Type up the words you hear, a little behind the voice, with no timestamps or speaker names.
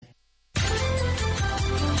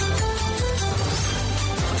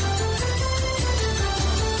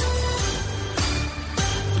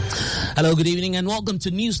Hello, good evening and welcome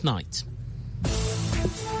to Newsnight.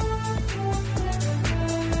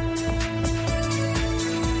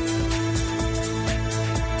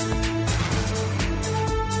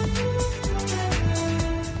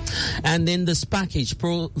 And in this package,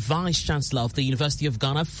 Pro-Vice-Chancellor of the University of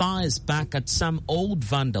Ghana fires back at some old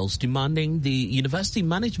vandals demanding the university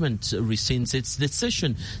management rescinds its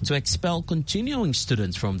decision to expel continuing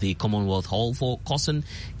students from the Commonwealth Hall for causing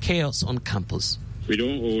chaos on campus. We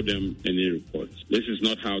don't owe them any reports. This is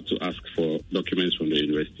not how to ask for documents from the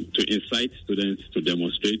university. To incite students to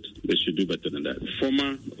demonstrate, they should do better than that.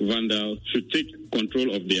 Former vandals should take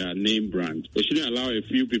control of their name brand. They shouldn't allow a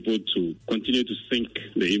few people to continue to sink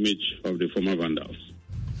the image of the former vandals.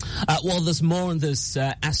 Well, there's more on this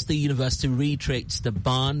as the university reiterates the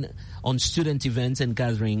ban on student events and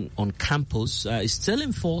gathering on campus is still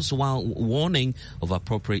in force while warning of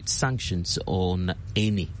appropriate sanctions on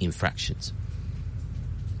any infractions.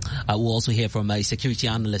 We'll also hear from a security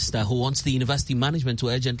analyst who wants the university management to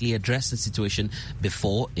urgently address the situation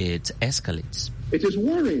before it escalates. It is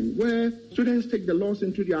worrying where students take the laws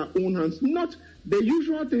into their own hands, not the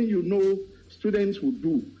usual thing students would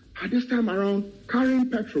do. At this time around, carrying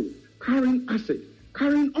petrol, carrying acid,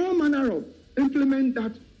 carrying all manner of implement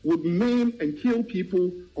that would maim and kill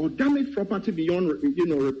people or damage property beyond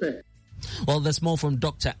repair. Well, there's more from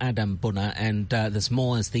Dr. Adam Bona, and there's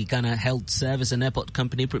more as the Ghana Health Service and Airport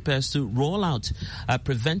Company prepares to roll out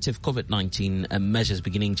preventive COVID-19 measures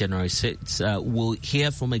beginning January 6th. We'll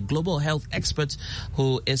hear from a global health expert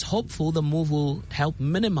who is hopeful the move will help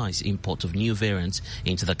minimize import of new variants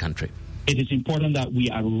into the country. It is important that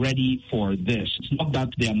we are ready for this. It's not that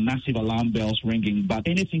there are massive alarm bells ringing, but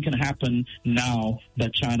anything can happen now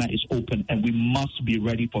that China is open, and we must be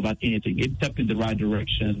ready for that anything. It's stepped in the right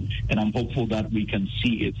direction, and I'm hopeful that we can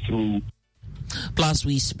see it through. Plus,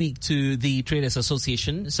 we speak to the Traders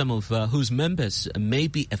Association, some of whose members may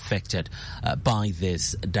be affected by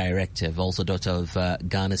this directive. Also, daughter of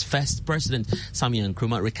Ghana's first president, Samia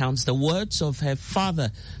Nkrumah, recounts the words of her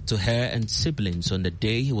father to her and siblings on the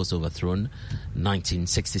day he was overthrown,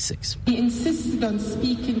 1966. He insisted on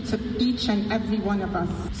speaking to each and every one of us.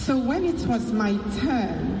 So when it was my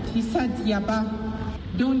turn, he said, Yaba,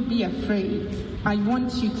 don't be afraid. I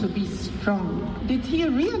want you to be strong. Did he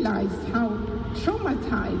realize how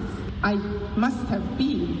traumatized I must have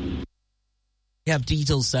been? We have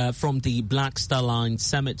details from the Black Star Line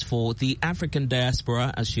Summit for the African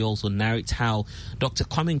diaspora, as she also narrates how Dr.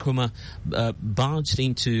 Kwame Nkrumah barged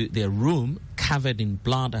into their room covered in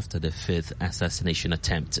blood after the fifth assassination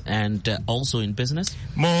attempt. And also in business,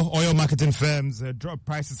 more oil marketing firms drop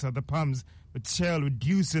prices at the pumps, with Shell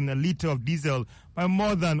reducing a litre of diesel by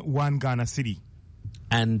more than 1 Ghana cedi.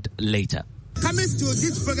 And later, coming to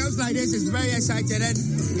these programs like this is very exciting, and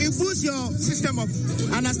it boosts your system of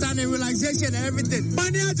understanding, realization, and everything.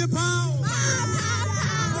 Money at the pound.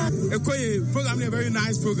 A program, a very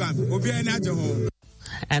nice program.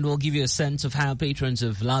 And we'll give you a sense of how patrons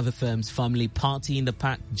of Live FM's Family Party in the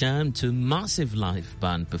Park jammed to massive live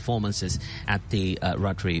band performances at the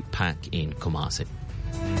Rotary Park in Kumasi.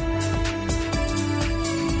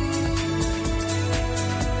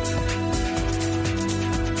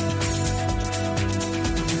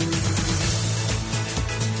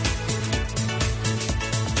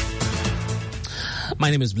 My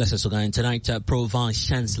name is Blessed Soga, and tonight,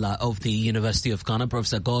 Pro-Vice-Chancellor of the University of Ghana,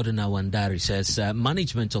 Professor Gordon Awandari, says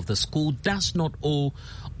management of the school does not owe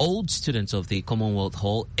old students of the Commonwealth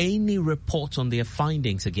Hall any report on their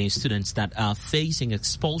findings against students that are facing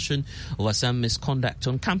expulsion over some misconduct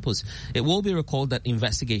on campus. It will be recalled that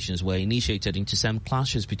investigations were initiated into some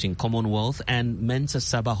clashes between Commonwealth and Mensa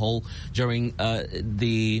Saba Hall during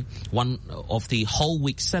one of the Hall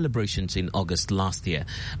Week celebrations in August last year.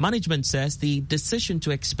 Management says the decision to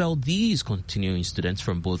expel these continuing students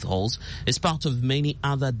from both halls is part of many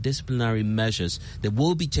other disciplinary measures they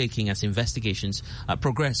will be taking as investigations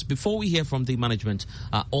progress. Before we hear from the management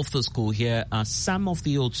of the school, here are some of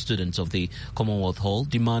the old students of the Commonwealth Hall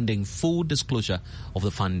demanding full disclosure of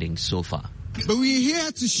the funding so far. But we're here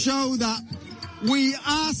to show that we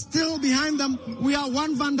are still behind them. We are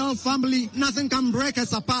one Vandal family. Nothing can break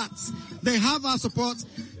us apart. They have our support.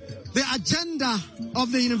 The agenda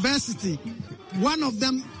of the university, one of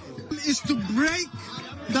them is to break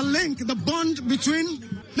the link, the bond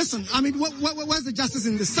between... Listen, I mean, where's the justice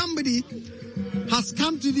in this? Somebody has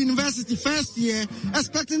come to the university first year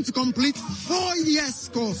expecting to complete 4 years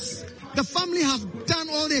course. The family have done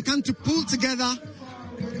all they can to pull together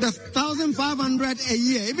the 1,500 a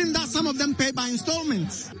year. Even that, some of them pay by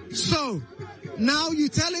installments. So now you're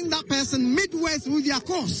telling that person midway through their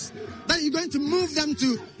course that you're going to move them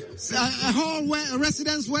to a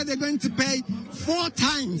residence where they're going to pay four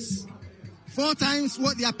times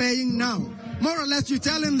what they are paying now. More or less, you're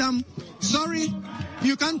telling them, sorry,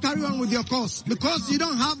 you can't carry on with your course because you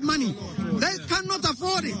don't have money. They cannot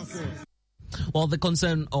afford it. Well, the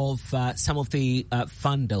concern of some of the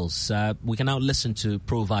vandals, we can now listen to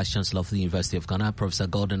Pro Vice Chancellor of the University of Ghana, Professor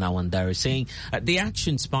Gordon Awandare, saying the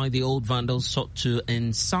actions by the old vandals sought to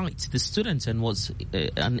incite the students and was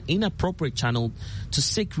an inappropriate channel to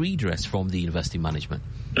seek redress from the university management.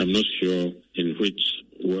 I'm not sure in which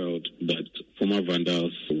world that former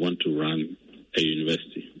vandals want to run a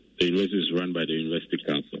university. The university is run by the University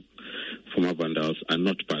Council. Former vandals are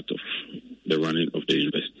not part of the running of the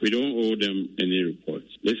university. We don't owe them any reports.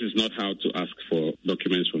 This is not how to ask for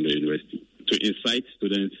documents from the university. To incite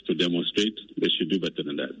students to demonstrate, they should do better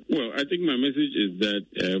than that. Well, I think my message is that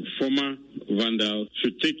former vandals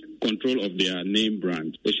should take control of their name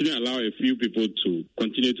brand. They shouldn't allow a few people to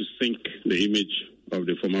continue to sink the image of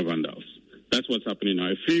the former vandals. That's what's happening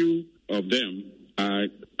now. A few of them are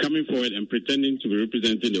coming forward and pretending to be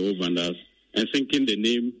representing the old vandals and sinking the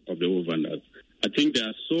name of the old vandals. I think there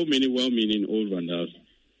are so many well-meaning old vandals,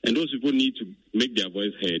 and those people need to make their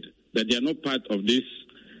voice heard, that they are not part of this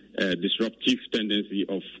disruptive tendency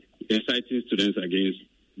of inciting students against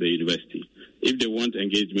the university. If they want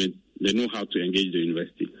engagement, they know how to engage the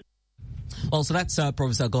university. Well, so that's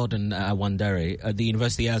Professor Gordon Awandare. The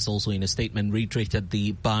university has also, in a statement, reiterated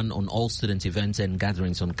the ban on all student events and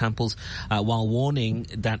gatherings on campus, while warning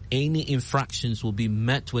that any infractions will be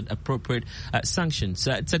met with appropriate sanctions.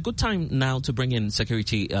 It's a good time now to bring in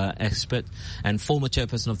security expert and former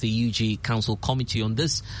chairperson of the UG Council Committee on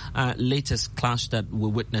this latest clash that we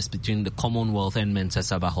witnessed between the Commonwealth and Mensa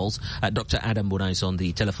Saba halls. Dr. Adam Bona is on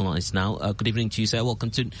the telephone lines now. Good evening to you, sir.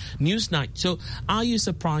 Welcome to Newsnight. So, are you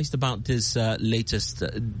surprised about this latest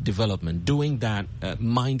development, doing that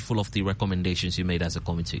mindful of the recommendations you made as a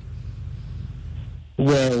committee?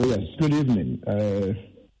 Well, yes, good evening.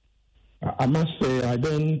 I must say I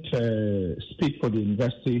don't speak for the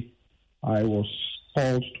university. I was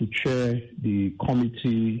called to chair the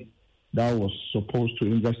committee that was supposed to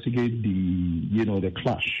investigate the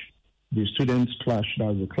clash, the students' clash, that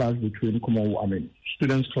was the clash between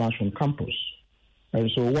students' clash on campus. And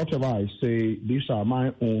so whatever I say, these are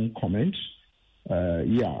my own comments.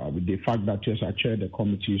 With the fact that, yes, I chair the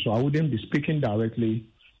committee, so I wouldn't be speaking directly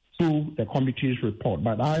to the committee's report.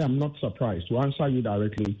 But I am not surprised. To answer you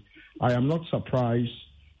directly, I am not surprised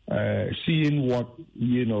seeing what,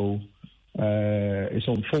 is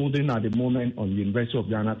unfolding at the moment on the University of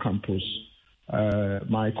Ghana campus.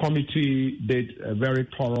 My committee did a very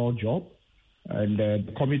thorough job, and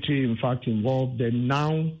the committee, in fact, involved the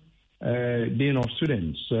now Dean of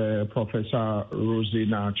Students, Professor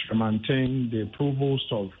Rosina Tremantin, the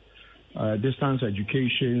Provost of Distance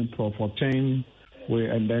Education, Prof. Oteng,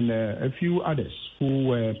 and then a few others who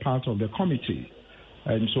were part of the committee.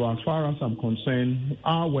 And so as far as I'm concerned,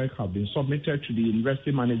 our work has been submitted to the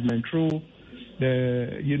university management through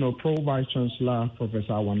the, Pro Vice Chancellor,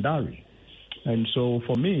 Professor Awandare. And so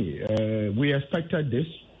for me, we expected this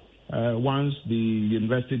once the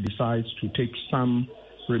university decides to take some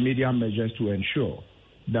remedial measures to ensure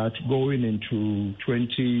that going into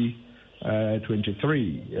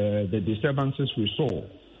 2023, the disturbances we saw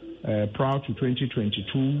prior to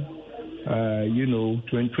 2022,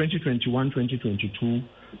 2021, 2022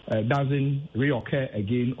 doesn't reoccur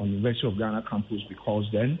again on the University of Ghana campus, because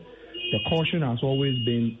then the caution has always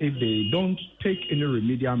been, if they don't take any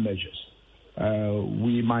remedial measures,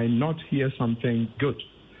 we might not hear something good.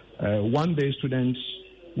 One day students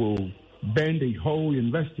will burn the whole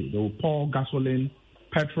university. They will pour gasoline,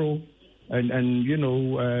 petrol, and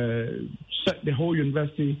set the whole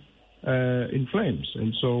university in flames.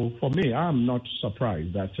 And so for me, I'm not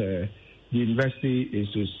surprised that the university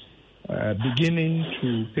is beginning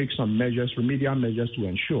to take some measures, remedial measures, to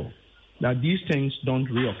ensure that these things don't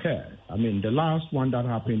reoccur. I mean, the last one that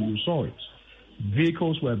happened, you saw it.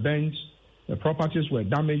 Vehicles were burnt, the properties were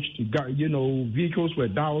damaged, vehicles were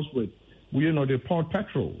doused with, they poured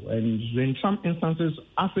petrol, and in some instances,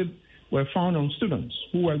 acid were found on students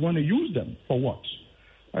who were going to use them for what?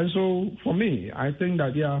 And so, for me, I think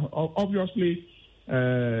that, obviously,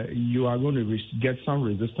 you are going to get some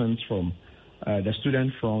resistance from the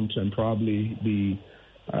student front and probably the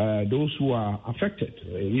those who are affected,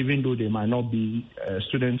 even though they might not be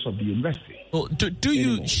students of the university. Well, do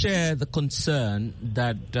you share the concern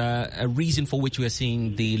that a reason for which we are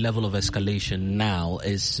seeing the level of escalation now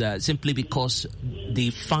is simply because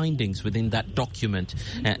the findings within that document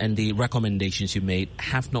and the recommendations you made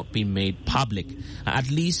have not been made public?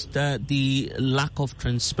 At least the lack of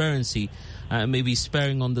transparency may be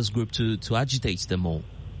spurring on this group to agitate them all.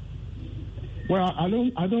 Well, I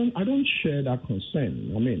don't share that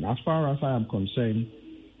concern. I mean, as far as I am concerned,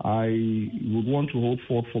 I would want to hold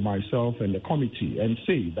forth for myself and the committee and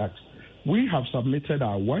say that we have submitted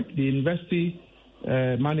our work. The university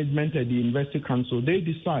management and the university council, they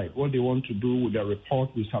decide what they want to do with the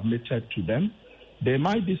report we submitted to them. They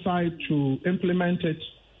might decide to implement it,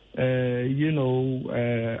 at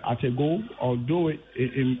a go, or do it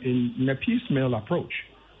in a piecemeal approach.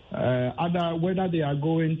 Whether they are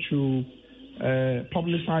going to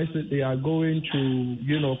publicize it, they are going to,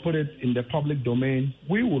 put it in the public domain,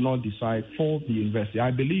 we will not decide for the university.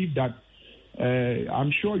 I believe that,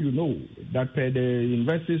 I'm sure you know, that per the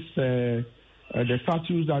university's, the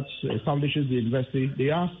statutes that establishes the university, they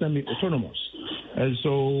are semi-autonomous. And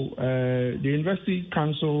so the university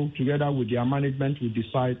council, together with their management, will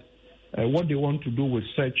decide what they want to do with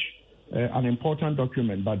such an important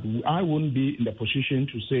document. But I wouldn't be in the position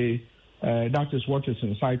to say that is what is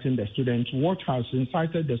inciting the students. What has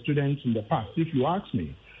incited the students in the past, if you ask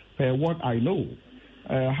me, what I know,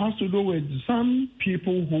 has to do with some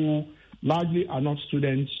people who largely are not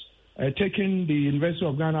students taking the University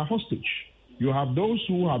of Ghana hostage. You have those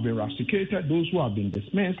who have been rusticated, those who have been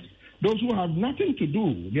dismissed, those who have nothing to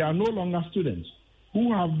do, they are no longer students,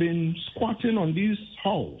 who have been squatting on these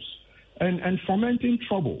halls and fomenting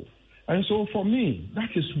trouble. And so for me, that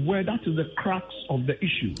is the crux of the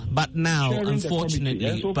issue. But now, unfortunately...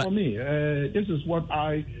 And so for me, this is what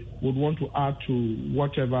I would want to add to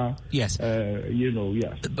whatever... Yes.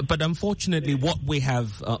 Yes. But unfortunately, what we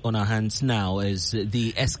have on our hands now is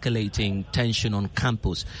the escalating tension on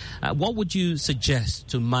campus. What would you suggest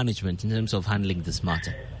to management in terms of handling this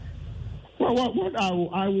matter? Well, what I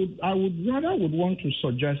would rather want to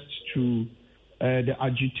suggest to the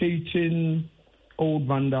agitating Old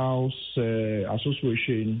Vandals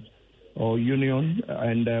Association or Union,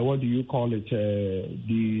 and the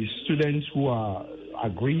students who are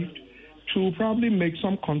aggrieved, to probably make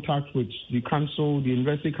some contact with the council, the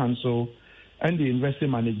university council, and the university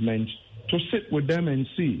management to sit with them and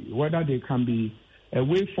see whether there can be a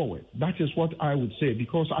way forward. That is what I would say,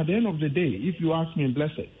 because at the end of the day, if you ask me,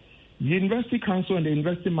 Blessed, the university council and the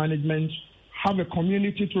university management have a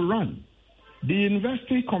community to run. The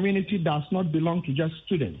university community does not belong to just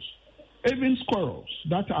students. Even squirrels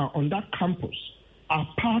that are on that campus are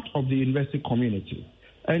part of the university community.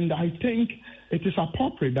 And I think it is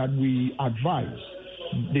appropriate that we advise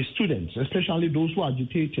the students, especially those who are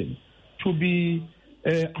agitating, to be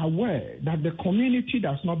aware that the community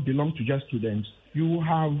does not belong to just students. You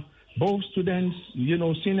have both students,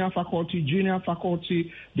 senior faculty, junior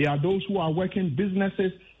faculty. There are those who are working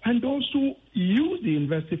businesses and those who use the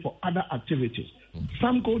university for other activities.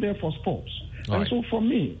 Some go there for sports. And so for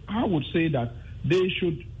me, I would say that they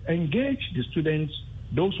should engage the students,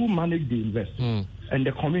 those who manage the university and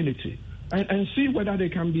the community, and see whether there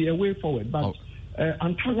can be a way forward. But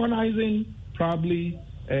antagonizing probably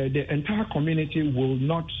the entire community will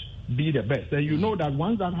not be the best. And you know that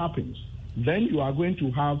once that happens, then you are going to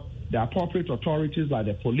have the appropriate authorities like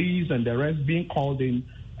the police and the rest being called in,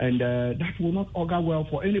 and that will not augur well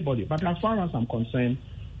for anybody. But as far as I'm concerned,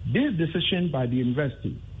 this decision by the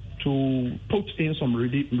university to put in some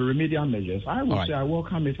remedial measures, I would say I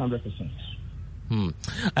welcome it 100%.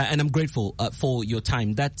 And I'm grateful for your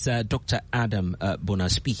time. That's Dr. Adam Bonah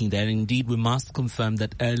speaking there. Indeed, we must confirm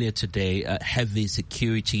that earlier today, heavy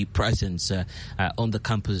security presence on the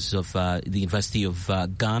campus of the University of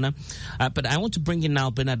Ghana. But I want to bring in now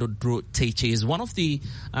Bernard Odro Teche. He's one of the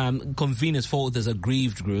conveners for this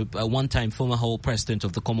aggrieved group, one-time former Hall president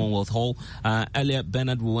of the Commonwealth Hall. Earlier,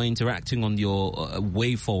 Bernard, we were interacting on your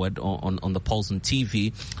way forward on the Pulse on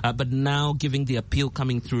TV, but now giving the appeal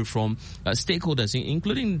coming through from stakeholders,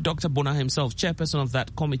 including Dr. Bonah himself, chairperson of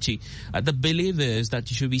that committee. The belief is that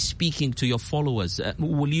you should be speaking to your followers.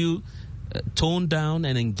 Will you tone down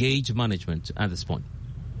and engage management at this point?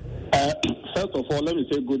 First of all, let me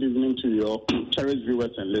say good evening to your cherished viewers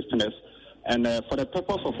and listeners. And for the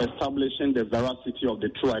purpose of establishing the veracity of the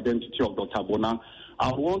true identity of Dr. Bonah,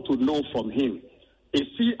 I want to know from him, is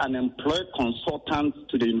he an employed consultant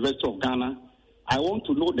to the University of Ghana? I want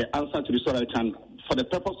to know the answer to this so that I can, for the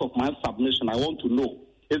purpose of my submission, I want to know,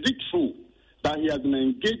 is it true that he has been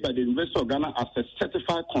engaged by the University of Ghana as a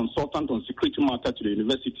certified consultant on security matters to the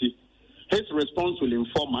university, his response will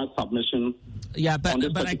inform my submission. Yeah,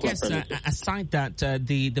 but I guess aside that,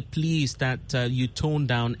 the pleas that you tone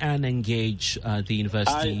down and engage the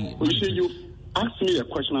university. You asked me a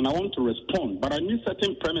question and I want to respond, but I need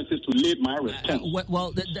certain premises to lead my response.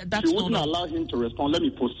 That's if you wouldn't allow him to respond, let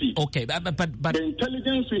me proceed. Okay, but the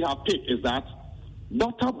intelligence we have picked is that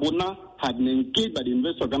Dr. Bona had been engaged by the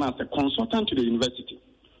University of Ghana as a consultant to the university.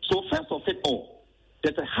 So first of it all,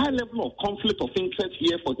 there's a high level of conflict of interest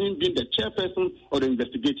here for him being the chairperson of the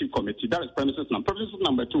investigative committee. That is premises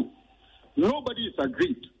number 2. Nobody is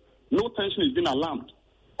aggrieved. No tension is being alarmed.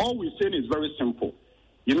 All we're saying is very simple.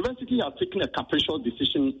 University has taken a capricious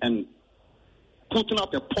decision and putting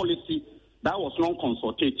out a policy that was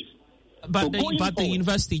non-consultative. But the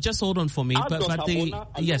university, just hold on for me.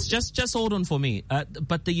 Just hold on for me.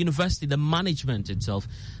 But the university, the management itself,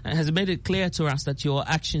 has made it clear to us that your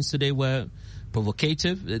actions today were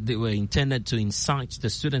provocative. They were intended to incite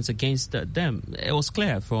the students against them. It was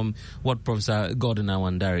clear from what Professor Gordon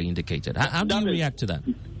Awandari indicated. How do you react to that?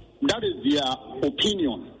 That is their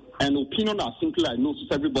opinion. And opinion are simply, I notice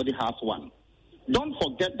everybody has one. Don't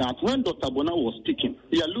forget that when Dr. Bona was speaking,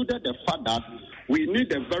 he alluded the fact that we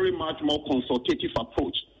need a very much more consultative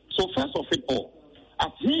approach. So first of it all, as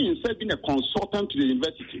he himself being a consultant to the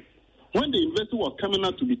university, when the university was coming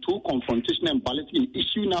out to be too confrontational and ballistic in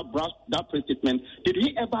issuing that press statement, did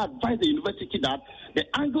he ever advise the university that the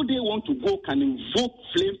angle they want to go can invoke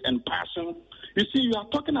flames and passion? You see, you are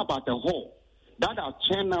talking about a hall that are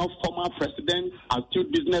channel former president,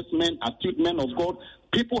 astute businessmen, astute men of God.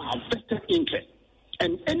 People have vested interest.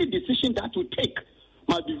 And any decision that you take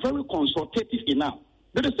must be very consultative enough.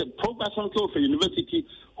 There is a professor of a university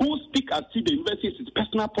who speaks as if the university is his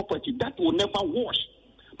personal property. That will never wash.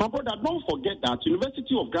 My brother, don't forget that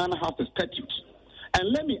University of Ghana has a statute. And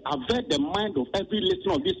let me avert the mind of every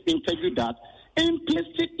listener of this interview that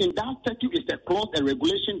implicit in that statute is a clause, a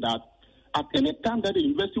regulation that at any time that the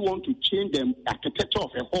university wants to change the architecture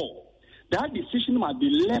of a hall, that decision must be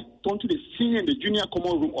left onto the senior and the junior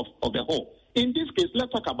common room of the hall. In this case,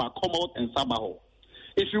 let's talk about Commonwealth and Saba Hall.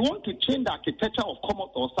 If you want to change the architecture of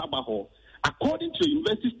Commonwealth or Saba Hall, according to the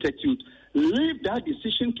university statute, leave that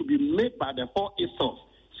decision to be made by the hall itself.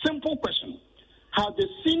 Simple question. Has the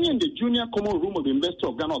senior and the junior common room of the University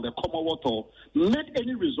of Ghana or the Commonwealth Hall made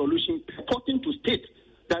any resolution purporting to state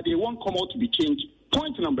that they want Commonwealth to be changed?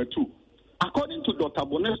 Point number 2. According to Dr.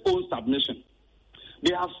 Bonet's own submission,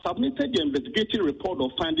 they have submitted the investigative report of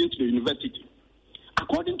findings to the university.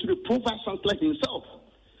 According to the Pro-Vice-Chancellor himself,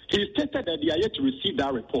 he stated that they are yet to receive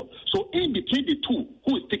that report. So in between the two,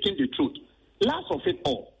 who is speaking the truth? Last of it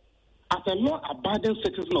all, as a law-abiding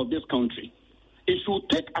citizen of this country, if you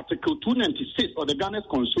take Article 296 of the Ghana's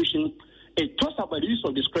Constitution, it talks about the use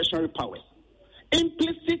of discretionary powers.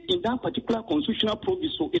 Implicit in that particular constitutional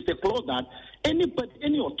proviso is a clause that anybody,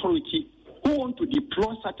 any authority who want to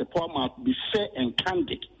deploy such a power must be fair and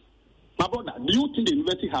candid. My brother, do you think the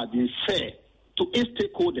university has been fair to its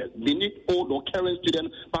stakeholders, beneath old or current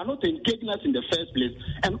students, by not engaging us in the first place?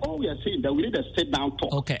 And all we are saying that we need a sit-down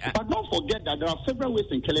talk. Okay. But don't forget that there are several ways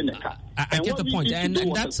in killing the cat. I get the point, and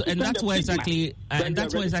that's where exactly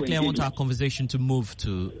I want our conversation to move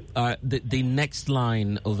to the next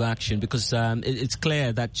line of action, because it's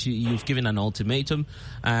clear that you've given an ultimatum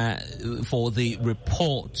for the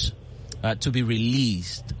report to be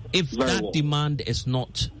released. If demand is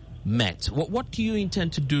not met, what do you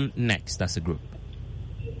intend to do next as a group?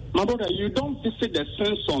 My brother, you don't visit the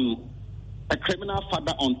sense on a criminal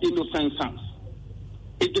father on innocent sons.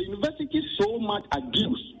 If the university is so much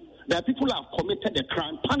abused that people have committed a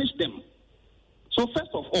crime, punish them. So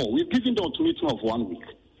first of all, we've given the ultimatum of 1 week.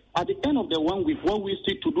 At the end of the 1 week, what we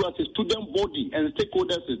seek to do as a student body and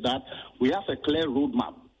stakeholders is that we have a clear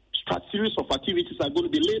roadmap. A series of activities are going to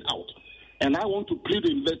be laid out. And I want to plead the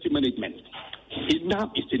university management.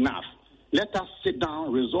 Enough is enough. Let us sit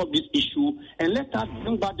down, resolve this issue, and let us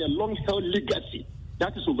bring back the long-held legacy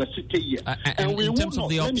that is over 60 years. And we will not,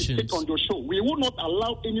 let me sit on the show, we will not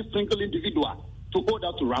allow any single individual to hold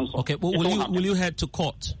out to ransom. Okay, well, will you head to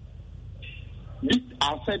court?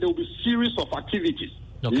 I said there will be a series of activities.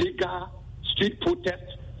 Okay. Legal, street protest,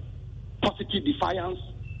 positive defiance.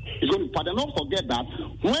 It's going to be part. And don't forget that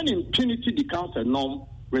when impunity becomes a norm,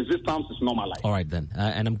 resistance is normalized. All right, then.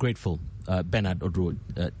 And I'm grateful, Bernard Oduro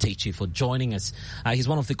Techi, for joining us. He's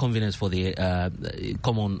one of the conveners for the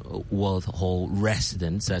Commonwealth Hall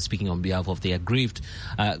residents, speaking on behalf of the aggrieved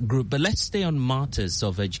group. But let's stay on matters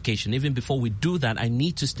of education. Even before we do that, I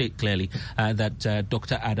need to state clearly that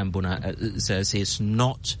Dr. Adam Bona says he's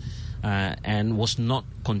not and was not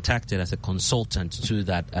contacted as a consultant to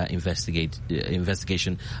that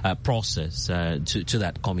investigation process to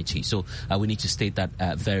that committee. So we need to state that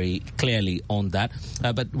very clearly on that.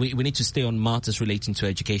 But we need to stay on matters relating to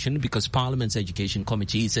education, because Parliament's Education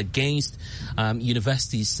Committee is against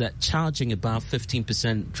universities charging above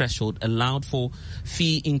 15% threshold allowed for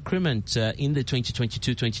fee increment in the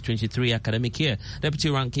 2022-2023 academic year. Deputy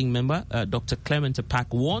Ranking Member Dr. Clement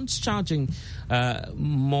Apak warns charging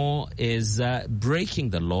more is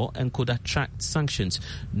breaking the law and could attract sanctions.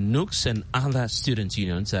 NUCS and other student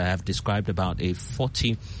unions have described about a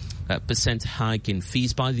 40% hike in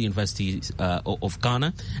fees by the University of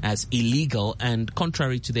Ghana as illegal and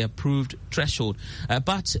contrary to the approved threshold.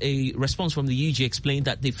 But a response from the UG explained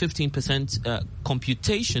that the 15%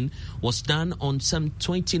 computation was done on some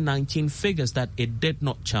 2019 figures that it did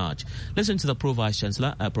not charge. Listen to the Pro Vice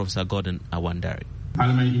Chancellor, Professor Gordon Awandari.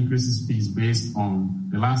 Parliament increases fees based on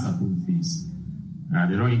the last approved fees.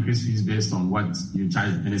 They don't increase fees based on what you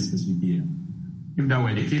charge any specific year. If that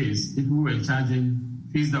were the case, if we were charging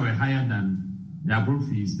fees that were higher than the approved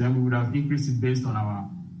fees, then we would have increased it based on our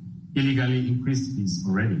illegally increased fees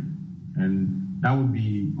already. And that would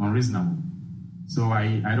be unreasonable. So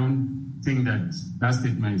I don't think that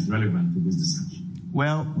statement is relevant to this discussion.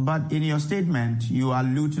 Well, but in your statement, you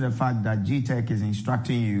allude to the fact that GTEC is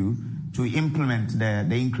instructing you to implement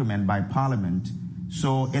the increment by Parliament.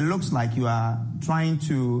 So it looks like you are trying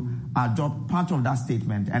to adopt part of that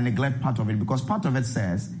statement and neglect part of it, because part of it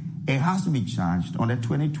says it has to be charged on the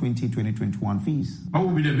 2020-2021 fees. What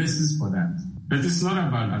will be the basis for that? But it's not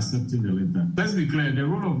about accepting the letter. Let's be clear, the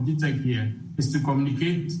role of GTEC here is to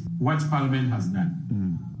communicate what Parliament has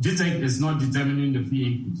done. GTEC is not determining the fee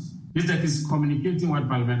increase. GTEC is communicating what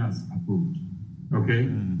Parliament has approved. Okay?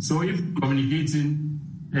 So if communicating,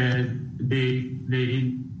 they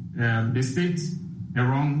state a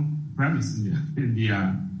wrong premise in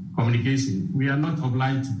their communication, we are not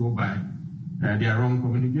obliged to go by their wrong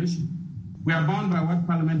communication. We are bound by what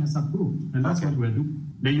Parliament has approved, and that's what we're doing.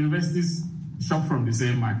 The universities shop from the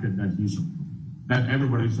same market that you shop from, that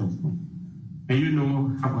everybody shops from. And you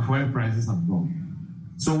know where prices have gone.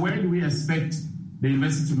 So where do we expect the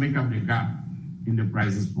university to make up the gap in the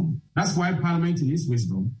prices from? That's why Parliament, in its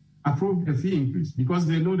wisdom, approved a fee increase, because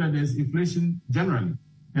they know that there's inflation generally,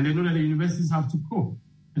 and they know that the universities have to cope.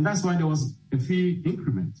 And that's why there was a fee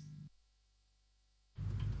increment.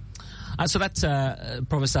 So that's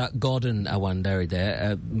Professor Gordon Awandari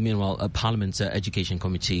there. Meanwhile, Parliament's Education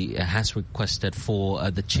Committee has requested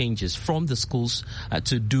for the changes from the schools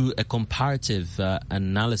to do a comparative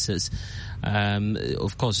analysis.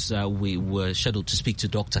 Of course, we were scheduled to speak to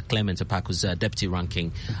Dr. Clement Apak, who's Deputy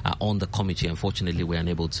Ranking on the committee. Unfortunately, we are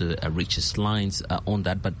unable to reach his lines on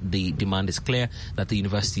that, but the demand is clear that the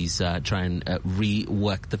universities try and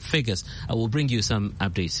rework the figures. I will bring you some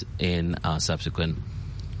updates in our subsequent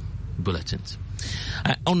bulletins.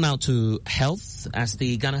 On now to health, as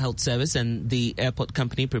the Ghana Health Service and the airport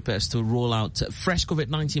company prepares to roll out fresh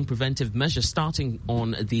COVID-19 preventive measures starting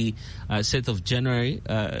on the 6th of January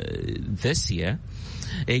this year.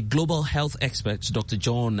 A global health expert, Dr.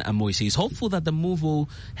 John Amoisi, is hopeful that the move will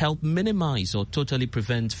help minimize or totally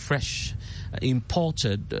prevent fresh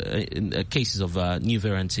imported cases of new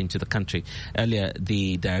variants into the country. Earlier,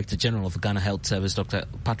 the Director General of the Ghana Health Service, Dr.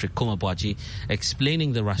 Patrick Komabuaji,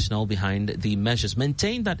 explaining the rationale behind the measures,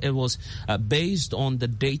 maintained that it was based on the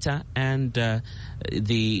data and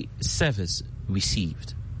the service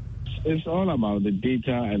received. It's all about the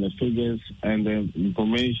data and the figures and the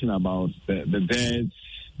information about the deaths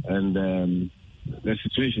and the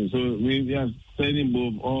situation. So we are studying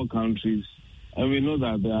both all countries, and we know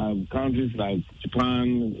that there are countries like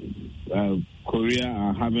Japan, Korea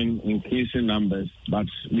are having increasing numbers, but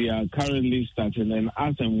we are currently starting, and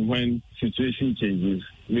as and when situation changes,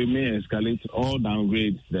 we may escalate or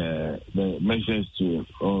downgrade the measures to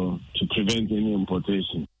prevent any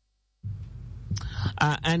importation.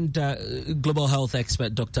 And global health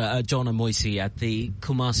expert Dr. John Amoisi at the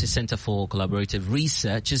Kumasi Center for Collaborative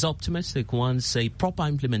Research is optimistic once a proper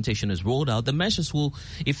implementation is rolled out, the measures will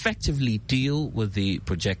effectively deal with the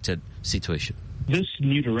projected situation. This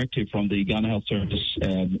new directive from the Ghana Health Service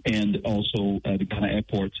and also the Ghana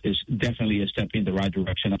airports is definitely a step in the right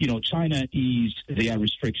direction. You know, China eased their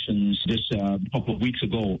restrictions just a couple of weeks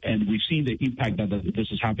ago, and we've seen the impact that this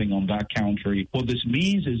is having on that country. What this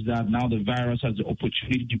means is that now the virus has the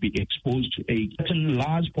opportunity to be exposed to a certain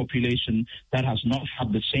large population that has not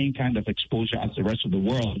had the same kind of exposure as the rest of the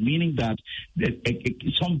world, meaning that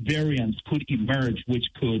some variants could emerge which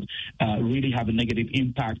could really have a negative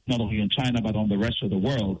impact not only on China but on the rest of the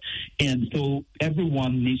world. And so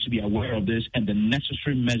everyone needs to be aware of this, and the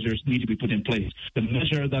necessary measures need to be put in place. The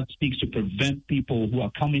measure that speaks to prevent people who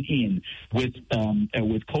are coming in with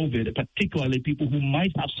COVID, particularly people who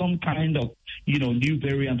might have some kind of new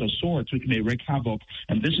variant of sorts which may wreak havoc.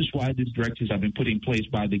 And this is why these directives have been put in place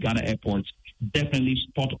by the Ghana airports. Definitely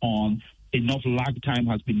spot on. Enough lag time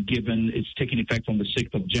has been given. It's taking effect on the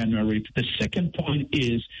 6th of January. The second point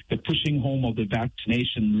is the pushing home of the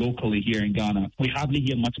vaccination locally here in Ghana. We hardly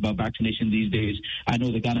hear much about vaccination these days. I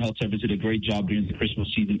know the Ghana Health Service did a great job during the Christmas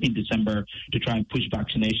season in December to try and push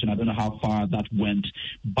vaccination. I don't know how far that went,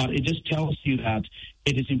 but it just tells you that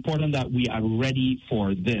it is important that we are ready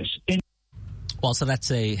for this. Well, so that's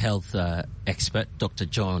a health expert, Dr.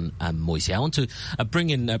 John Moisey. I want to bring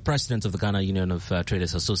in President of the Ghana Union of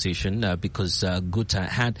Traders Association because GUTA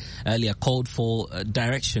had earlier called for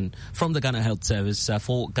direction from the Ghana Health Service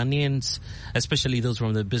for Ghanaians, especially those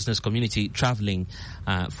from the business community, traveling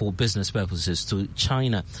for business purposes to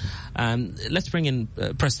China. Let's bring in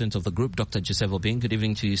President of the group, Dr. Joseph Obeng. Good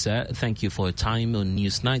evening to you, sir. Thank you for your time on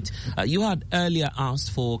Newsnight. You had earlier asked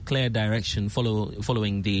for clear direction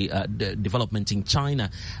following the development in China.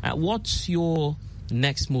 What's your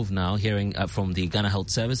next move now, hearing from the Ghana Health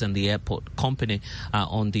Service and the airport company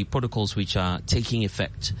on the protocols which are taking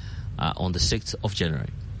effect on the 6th of January?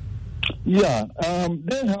 Yeah,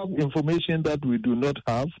 they have information that we do not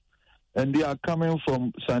have, and they are coming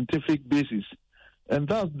from scientific basis. And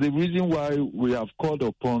that's the reason why we have called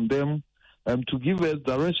upon them to give us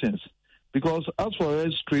directions. Because as for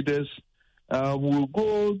us traders, we'll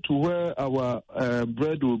go to where our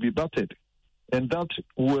bread will be buttered. And that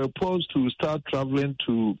we're supposed to start traveling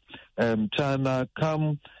to China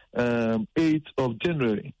come 8th of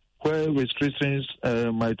January, where restrictions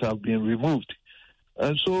might have been removed.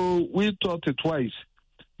 And so we thought it twice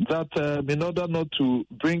that in order not to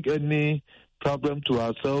bring any problem to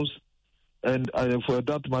ourselves, and for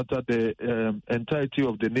that matter, the entirety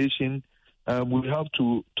of the nation, we have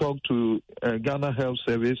to talk to Ghana Health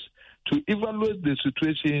Service to evaluate the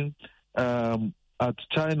situation at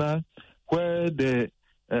China, where the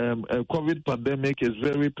COVID pandemic is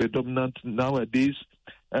very predominant nowadays,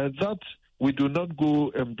 that we do not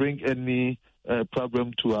go and bring any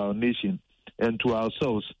problem to our nation and to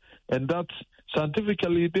ourselves. And that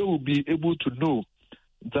scientifically they will be able to know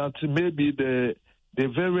that maybe the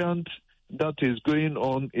variant that is going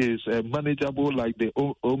on is manageable, like the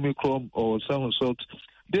Omicron or some sort.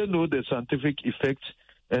 They know the scientific effects,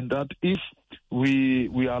 and that if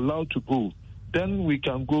we are allowed to go, then we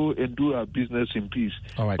can go and do our business in peace.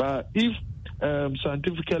 All right. But if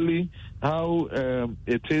scientifically how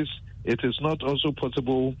it is not also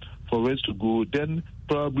possible for us to go, then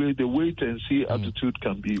probably the wait and see attitude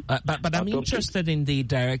can be but I'm adopted. interested in the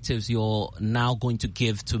directives you're now going to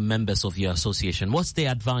give to members of your association. What's the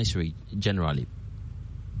advisory generally?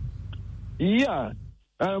 Yeah,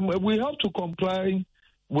 we have to comply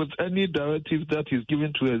with any directive that is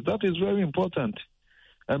given to us. That is very important,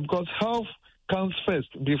 because health comes first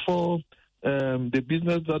before the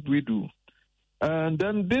business that we do. And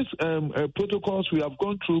then these protocols we have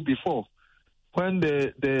gone through before, when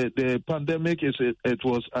the pandemic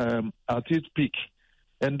was at its peak,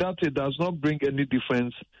 and that it does not bring any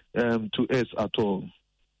difference to us at all.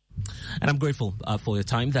 And I'm grateful for your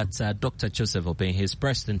time. That's Dr. Joseph Obeng. He's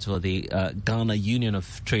president of the Ghana Union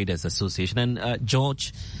of Traders Association. And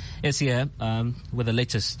George is here with the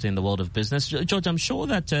latest in the world of business. George, I'm sure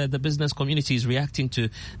that the business community is reacting to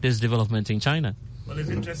this development in China. Well, it's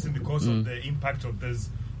interesting because of the impact of this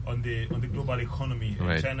on the global economy.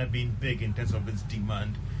 Right. China being big in terms of its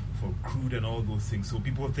demand for crude and all those things. So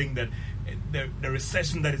people think that the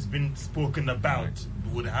recession that has been spoken about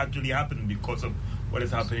would actually happen because of what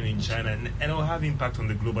is happening in China, and it will have impact on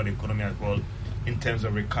the global economy as well in terms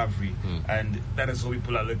of recovery. And that is what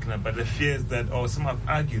people are looking at. But the fear is that, or some have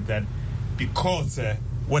argued that because of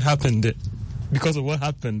what happened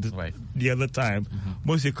the other time,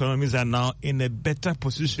 most economies are now in a better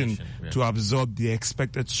position to absorb the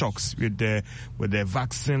expected shocks with the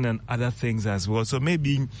vaccine and other things as well. So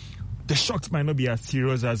maybe the shocks might not be as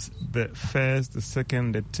serious as the first, the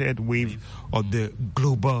second, the third wave of the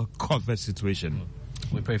global COVID situation.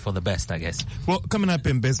 We pray for the best, I guess. Well, coming up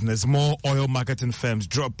in business, more oil marketing firms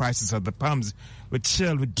drop prices at the pumps, with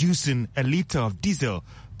Shell reducing a litre of diesel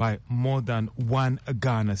by more than 1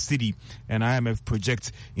 Ghana cedi. And IMF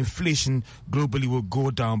projects inflation globally will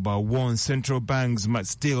go down by 1. Central banks might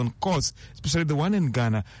stay on course, especially the one in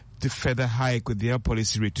Ghana, to further hike with their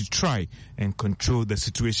policy rate to try and control the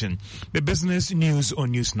situation. The business news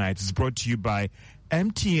on Newsnight is brought to you by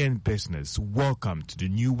MTN Business. Welcome to the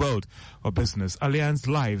new world of business. Alliance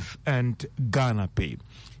Live and Ghana Pay.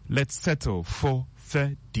 Let's settle for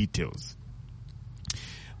the details.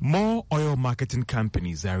 More oil marketing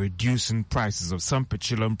companies are reducing prices of some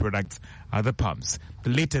petroleum products at the pumps. The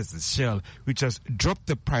latest is Shell, which has dropped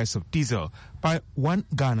the price of diesel by 1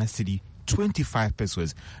 Ghana cedi, 25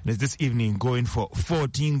 pesos, and is this evening going for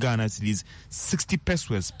 14 Ghana cedis, 60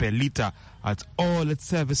 pesos per litre at all its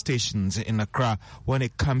service stations in Accra when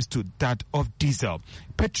it comes to that of diesel.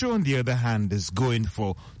 Petrol, on the other hand, is going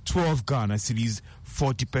for 12 Ghana cedis,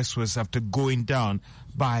 40 pesos after going down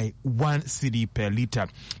by 1 cedi per litre.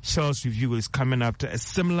 Shell's review is coming after a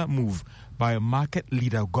similar move by market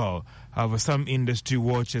leader GOIL. However, some industry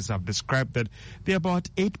watchers have described that the about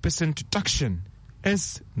 8% reduction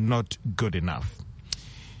is not good enough.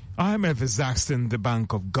 IMF is asking the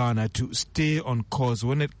Bank of Ghana to stay on course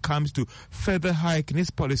when it comes to further hiking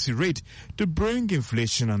its policy rate to bring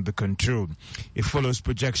inflation under control. It follows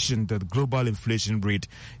projection that global inflation rate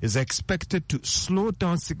is expected to slow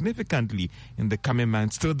down significantly in the coming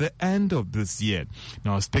months till the end of this year.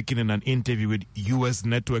 Now, speaking in an interview with U.S.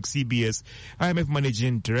 network CBS, IMF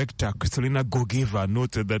Managing Director Kristalina Georgieva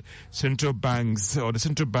noted that central banks or the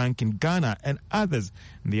central bank in Ghana and others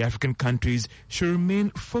in the African countries should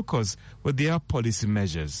remain focused with their policy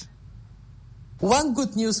measures. One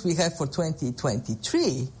good news we have for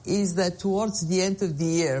 2023 is that towards the end of the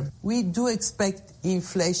year, we do expect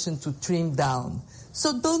inflation to trim down.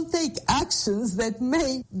 So don't take actions that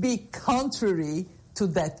may be contrary to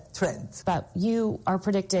that trend. But you are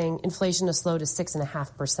predicting inflation to slow to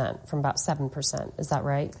 6.5% from about 7%. Is that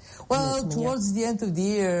right? Well, towards the end of the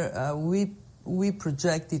year, we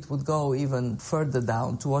project it would go even further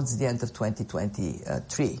down towards the end of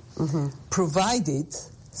 2023, provided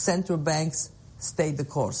central banks stay the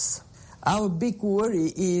course. Our big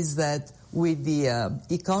worry is that with the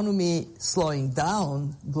economy slowing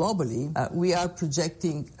down globally, we are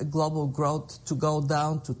projecting global growth to go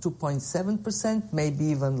down to 2.7%, maybe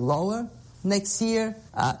even lower next year.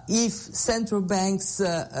 If central banks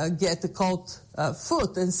get a cold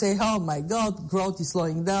foot and say, oh my God, growth is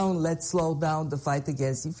slowing down, let's slow down the fight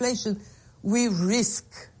against inflation, we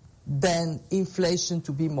risk then inflation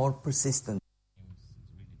to be more persistent.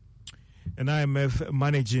 And IMF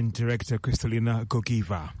Managing Director Kristalina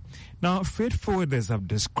Georgieva. Now, freight forwarders have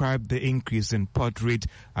described the increase in port rate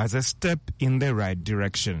as a step in the right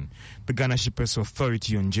direction. The Ghana Shippers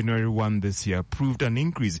Authority on January 1 this year approved an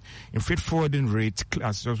increase in freight forwarding rates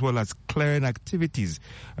as well as clearing activities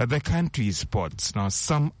at the country's ports. Now,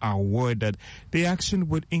 some are worried that the action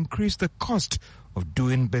would increase the cost of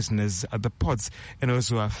doing business at the ports and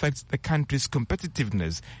also affect the country's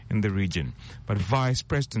competitiveness in the region. But Vice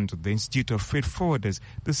President of the Institute of Freight Forwarders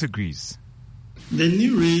disagrees. The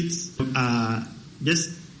new rates are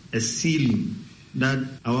just a ceiling that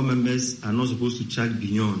our members are not supposed to charge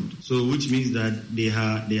beyond. So which means that they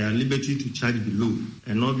are liberty to charge below.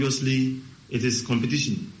 And obviously it is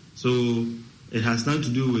competition. So it has nothing to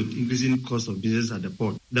do with increasing cost of business at the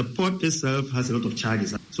port. The port itself has a lot of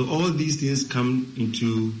charges. So all these things come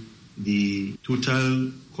into the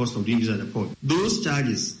total cost of doing business at the port. Those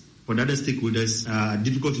charges for the other stakeholders are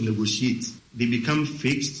difficult to negotiate. They become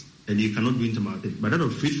fixed and you cannot do anything about it. But that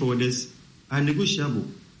of freight forwarders are negotiable.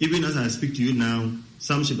 Even as I speak to you now,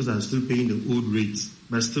 some shippers are still paying the old rates,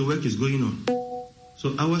 but still work is going on.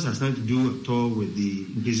 So ours has nothing to do at all with the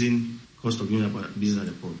increasing cost of doing business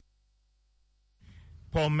at the port.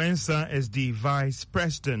 Paul Mensah is the Vice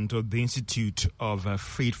President of the Institute of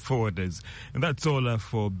Freight Forwarders. And that's all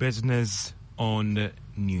for Business on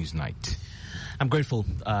Newsnight. I'm grateful,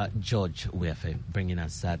 George Weafe, bringing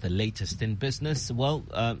us the latest in business. Well,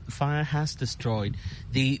 fire has destroyed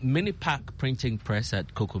the Minipack printing press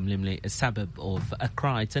at Kokomlimle, a suburb of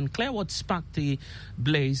Accra. It's unclear what sparked the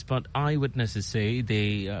blaze, but eyewitnesses say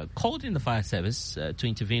they called in the fire service to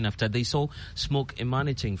intervene after they saw smoke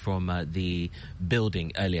emanating from the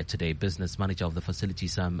building earlier today. Business manager of the facility,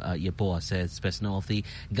 Sam Yeboah, says personnel of the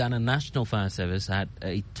Ghana National Fire Service had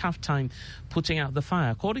a tough time putting out the fire.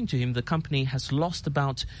 According to him, the company has lost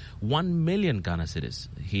about 1 million Ghana cedis.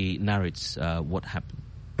 He narrates what happened.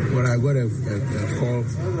 Well, I got a call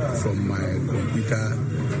from my computer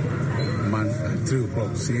man at 3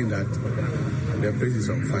 o'clock saying that the place is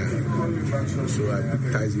on fire. So I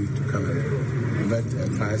booked taxi to come and met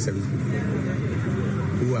fire service people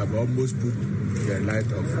who have almost put the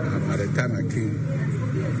light off. At the time I came,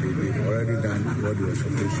 they've already done what they were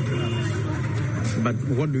supposed to do. But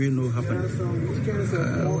what do we know happened?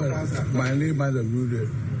 Well, my layman of rule,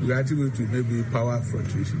 we attribute to maybe power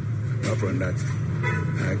fluctuation. Apart from that,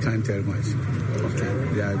 I can't tell much.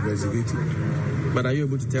 Okay. They are investigating. But are you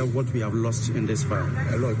able to tell what we have lost in this fire?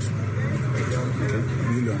 A lot.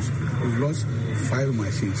 Millions. We've lost 5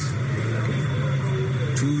 machines.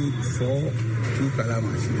 2 color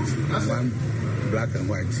machines, and 1 black and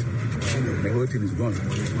white. The whole thing is gone.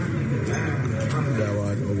 There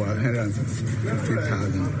were over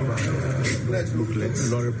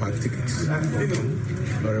 150,000 lorry park tickets. We're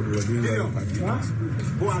doing lorry park tickets.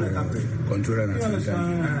 Controller and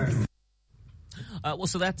assistant.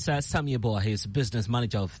 So that's Samia Boa. He's business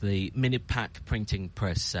manager of the Minipack Printing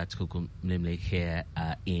Press at Kukum, namely here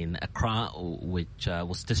in Accra, which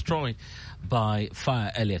was destroyed by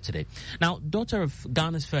fire earlier today. Now, daughter of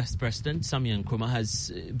Ghana's first president, Samia Nkrumah,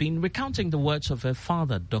 has been recounting the words of her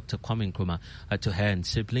father, Dr. Kwame Nkrumah, to her and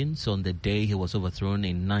siblings on the day he was overthrown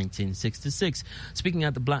in 1966. Speaking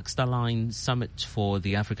at the Black Star Line Summit for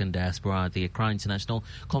the African Diaspora at the Accra International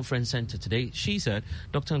Conference Center today, she said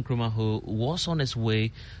Dr. Nkrumah, who was on his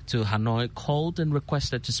way to Hanoi, called and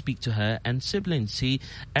requested to speak to her and siblings. He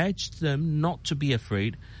urged them not to be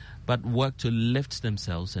afraid, but work to lift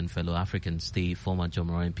themselves and fellow Africans. The former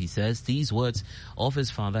Jomoro MP says these words of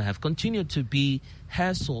his father have continued to be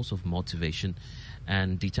her source of motivation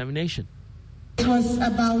and determination. It was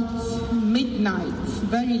about midnight,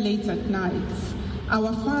 very late at night.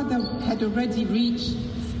 Our father had already reached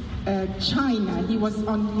China. He was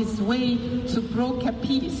on his way to broker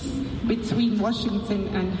peace between Washington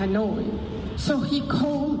and Hanoi. So he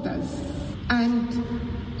called us, and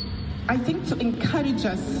I think to encourage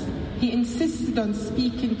us, he insisted on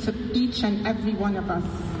speaking to each and every one of us.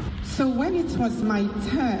 So when it was my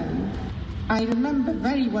turn, I remember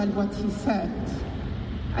very well what he said.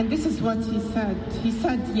 And this is what he said. He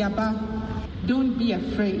said, Yaba, don't be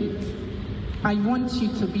afraid. I want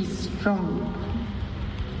you to be strong.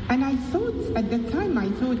 And I thought, at the time,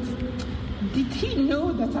 did he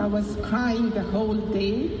know that I was crying the whole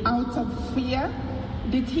day out of fear?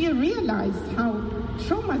 Did he realize how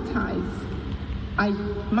traumatized I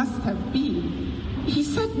must have been? He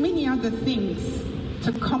said many other things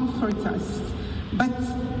to comfort us, but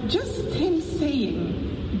just him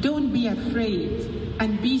saying, don't be afraid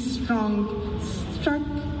and be strong, struck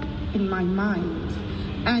in my mind.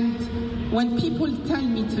 And when people tell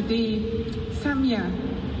me today, Samia,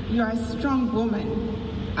 you are a strong woman,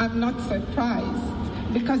 I'm not surprised,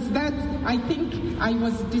 because that, I think I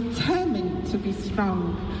was determined to be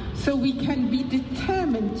strong. So we can be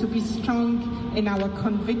determined to be strong in our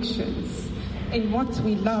convictions, in what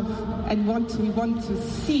we love and what we want to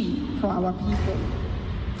see for our people.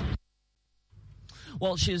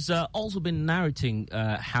 Well, she's also been narrating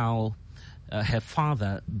how her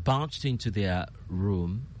father barged into their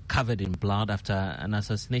room covered in blood after an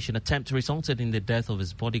assassination attempt resulted in the death of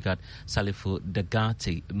his bodyguard, Salifu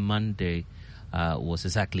Dagati. Monday was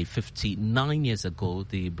exactly 59 years ago.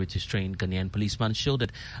 The British-trained Ghanaian policeman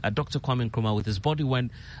shielded Dr. Kwame Nkrumah with his body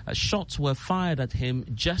when shots were fired at him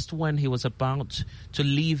just when he was about to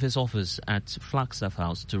leave his office at Flagstaff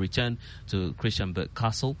House to return to Christiansburg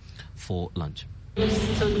Castle for lunch.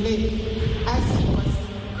 Used to live as he was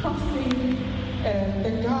crossing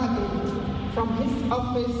the garden from his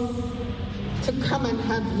office to come and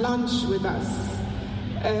have lunch with us.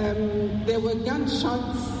 There were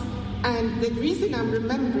gunshots, and the reason I'm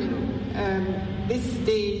remembering this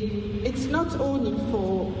day, it's not only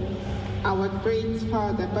for our great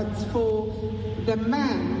father, but for the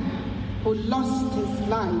man who lost his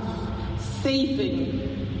life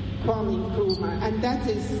saving Kwame Nkrumah, and that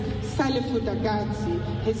is Salifu Dagati,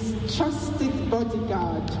 his trusted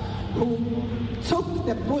bodyguard, who took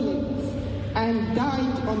the bullets and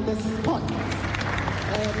died on the spot.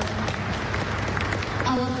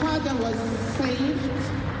 Our father was saved,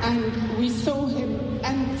 and we saw him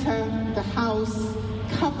enter the house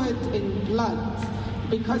covered in blood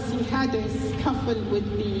because he had a scuffle with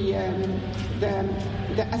the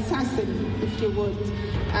assassin, if you would.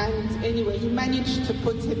 And anyway, he managed to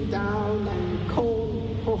put him down and call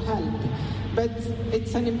for help. But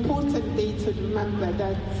it's an important day to remember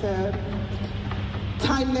that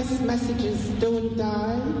timeless messages don't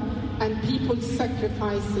die, and people's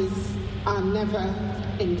sacrifices are never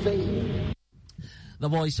in vain. The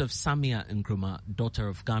voice of Samia Nkrumah, daughter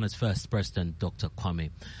of Ghana's first president, Dr. Kwame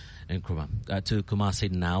Nkrumah. To Kumasi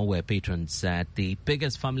now, where patrons at the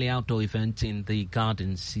biggest family outdoor event in the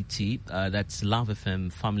Garden City, that's Love FM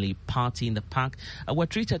Family Party in the Park, were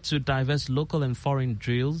treated to diverse local and foreign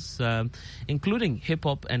drills, including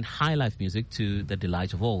hip-hop and high-life music to the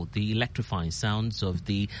delight of all. The electrifying sounds of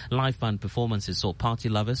the live band performances saw party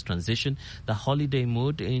lovers transition the holiday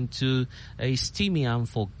mood into a steamy,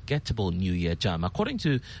 unforgettable New Year jam. According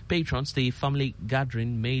to patrons, the family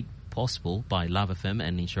gathering made possible by Love FM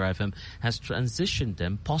and Insura FM has transitioned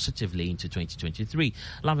them positively into 2023.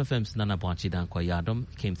 Love FM's Nana Boachi Dankwa Yadom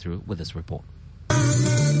came through with this report.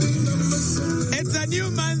 It's a new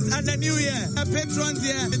month and a new year. Our patrons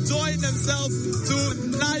here enjoying themselves to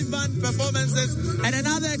live band performances and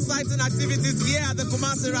another exciting activities here at the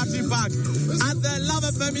Kumasi Rotary Park at the Love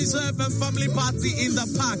FM FM family party in the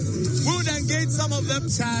park. We would engage some of them.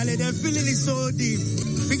 Charlie, the feeling is so deep.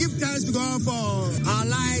 We give thanks to God for our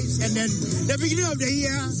lives, and then the beginning of the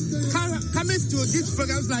year, coming to these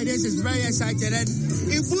programs like this is very exciting and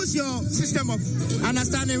infuse your system of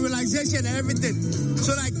understanding, relaxation, and everything.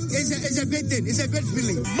 So, like, it's a great thing. It's a great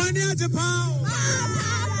feeling. Money at Japan.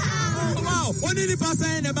 Wow. What did you pass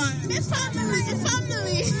in the bank? It's family.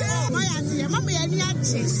 My auntie, Mama, and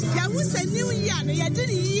yeah, we say New Year, you did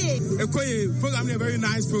a program, a very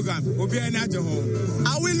nice program. We'll be in at home.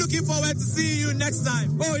 Are we looking forward to seeing you next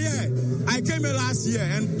time? Oh, yeah. I came here last year,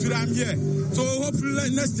 and today I'm here. So hopefully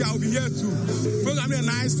next year I'll be here too. Program, a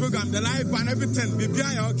nice program. The live band, everything. Be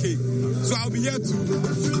okay. So I'll be here too.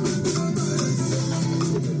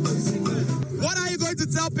 What are you going to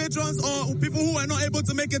tell patrons or people who are not able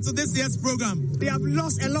to make it to this year's program? They have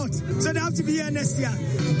lost a lot, so they have to be here next year.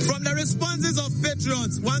 From the responses of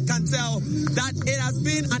patrons, one can tell that it has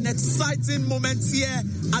been an exciting moment here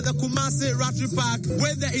at the Kumasi Rotary Park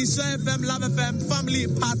with the Insura FM, Love FM family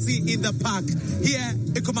party in the park. Here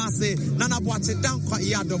in Kumasi, Nana Boachi Dankwa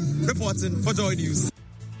Yadom reporting for Joy News.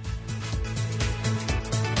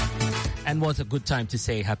 And what a good time to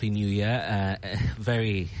say Happy New Year.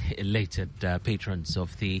 Very elated patrons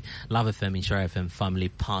of the Love FM, Insura FM family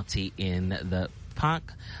party in the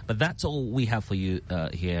park. But that's all we have for you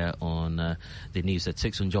here on the news at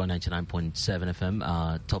 6 on Joy 99.7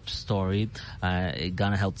 FM. Top story,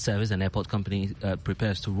 Ghana Health Service and Airport Company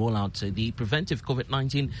prepares to roll out the preventive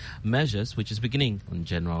COVID-19 measures, which is beginning on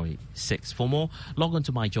January 6th. For more, log on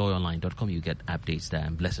to myjoyonline.com. You get updates there.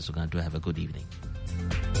 And bless us, we're going to have a good evening.